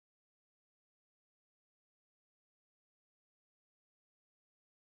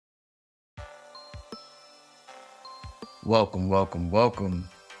Welcome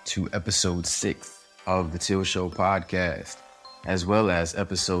to episode 6 of the Till Show podcast, as well as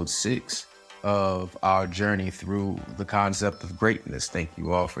episode 6 of our journey through the concept of greatness. Thank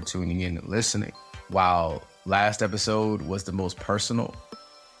you all for tuning in and listening. While last episode was the most personal,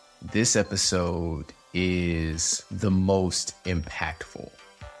 this episode is the most impactful.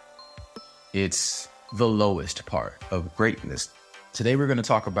 It's the lowest part of greatness. Today we're going to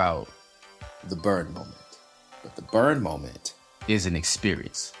talk about the burn moment. But the burn moment is an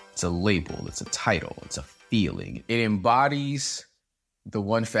experience. It's a label. It's a title. It's a feeling. It embodies the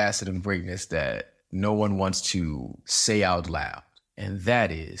one facet of greatness that no one wants to say out loud, and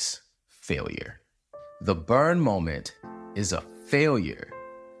that is failure. The burn moment is a failure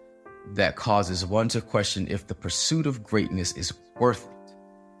that causes one to question if the pursuit of greatness is worth it.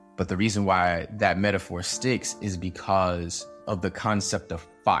 But the reason why that metaphor sticks is because of the concept of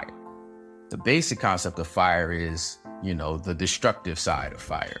fire. The basic concept of fire is, the destructive side of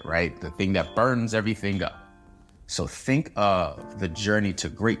fire, right? The thing that burns everything up. So think of the journey to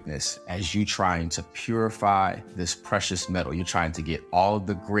greatness as you trying to purify this precious metal. You're trying to get all of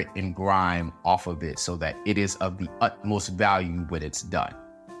the grit and grime off of it so that it is of the utmost value when it's done.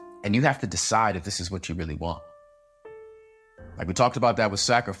 And you have to decide if this is what you really want. Like we talked about that with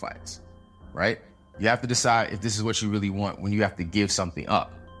sacrifice, right? You have to decide if this is what you really want when you have to give something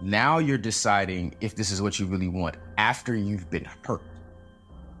up. Now you're deciding if this is what you really want after you've been hurt,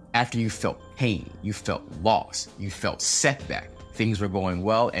 after you felt pain, you felt loss, you felt setback. Things were going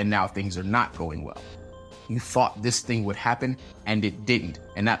well, and now things are not going well. You thought this thing would happen, and it didn't.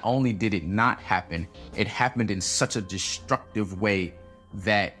 And not only did it not happen, it happened in such a destructive way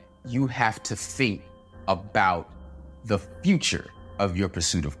that you have to think about the future of your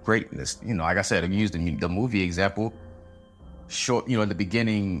pursuit of greatness. Like I said, I used the movie example. In the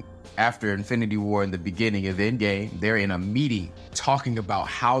beginning, after Infinity War, in the beginning of Endgame, they're in a meeting talking about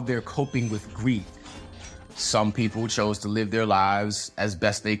how they're coping with grief. Some people chose to live their lives as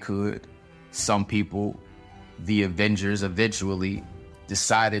best they could. Some people, the Avengers, eventually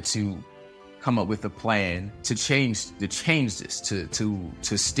decided to come up with a plan to change this,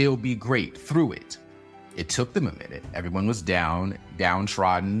 to still be great through it. It took them a minute. Everyone was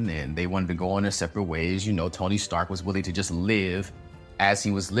downtrodden, and they wanted to go on their separate ways. Tony Stark was willing to just live as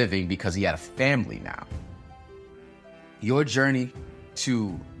he was living because he had a family now. Your journey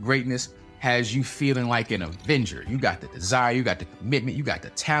to greatness has you feeling like an Avenger. You got the desire, you got the commitment, you got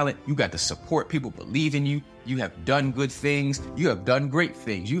the talent, you got the support. People believe in you. You have done good things. You have done great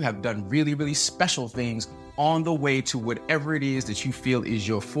things. You have done really, really special things on the way to whatever it is that you feel is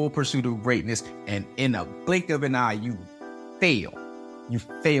your full pursuit of greatness. And in a blink of an eye, you fail. You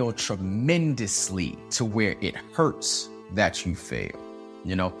fail tremendously to where it hurts that you fail.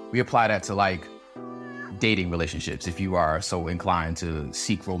 We apply that to dating relationships. If you are so inclined to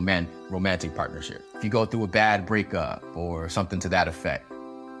seek romantic partnership, if you go through a bad breakup or something to that effect,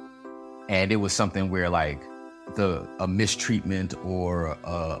 and it was something where a mistreatment or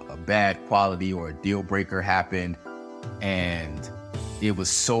a bad quality or a deal breaker happened, and it was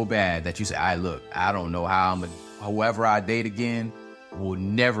so bad that you say, I don't know however I date again will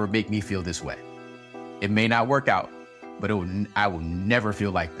never make me feel this way. It may not work out, but I will never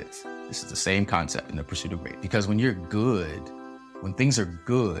feel like this. This is the same concept in the pursuit of greatness. Because when you're good, when things are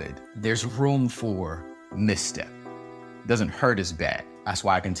good, there's room for misstep. It doesn't hurt as bad. That's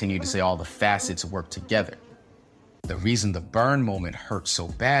why I continue to say all the facets work together. The reason the burn moment hurts so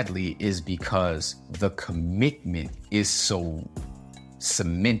badly is because the commitment is so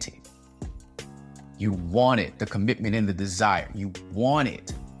cemented. You want it, the commitment and the desire. You want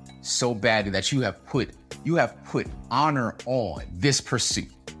it so badly that you have put honor on this pursuit.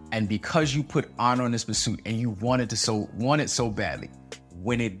 And because you put honor on this pursuit and you want it so badly,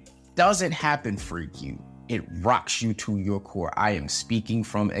 when it doesn't happen for you, it rocks you to your core. I am speaking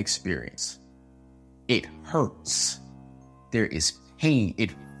from experience. It hurts. There is pain.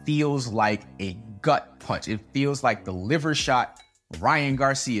 It feels like a gut punch. It feels like the liver shot Ryan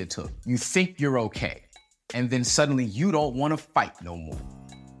Garcia took. You think you're okay, and then suddenly you don't want to fight no more.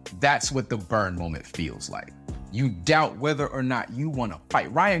 That's what the burn moment feels like. You doubt whether or not you want to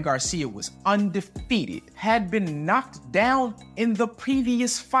fight. Ryan Garcia was undefeated, had been knocked down in the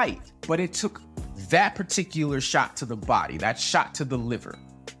previous fight, but it took that particular shot to the body, that shot to the liver.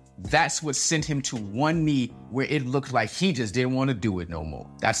 That's what sent him to one knee where it looked like he just didn't want to do it no more.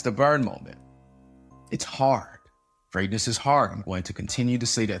 That's the burn moment. It's hard. Greatness is hard. I'm going to continue to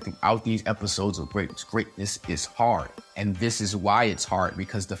say that throughout these episodes of greatness. Greatness is hard. And this is why it's hard,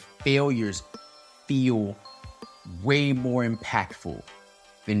 because the failures feel way more impactful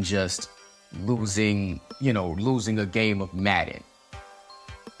than just losing a game of Madden.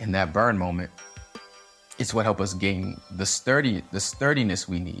 In that burn moment, it's what helps us gain the sturdiness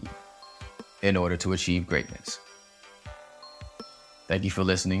we need in order to achieve greatness. Thank you for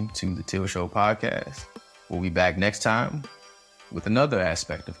listening to the Till Show podcast. We'll be back next time with another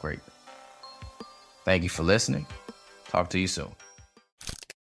aspect of greatness. Thank you for listening. Talk to you soon.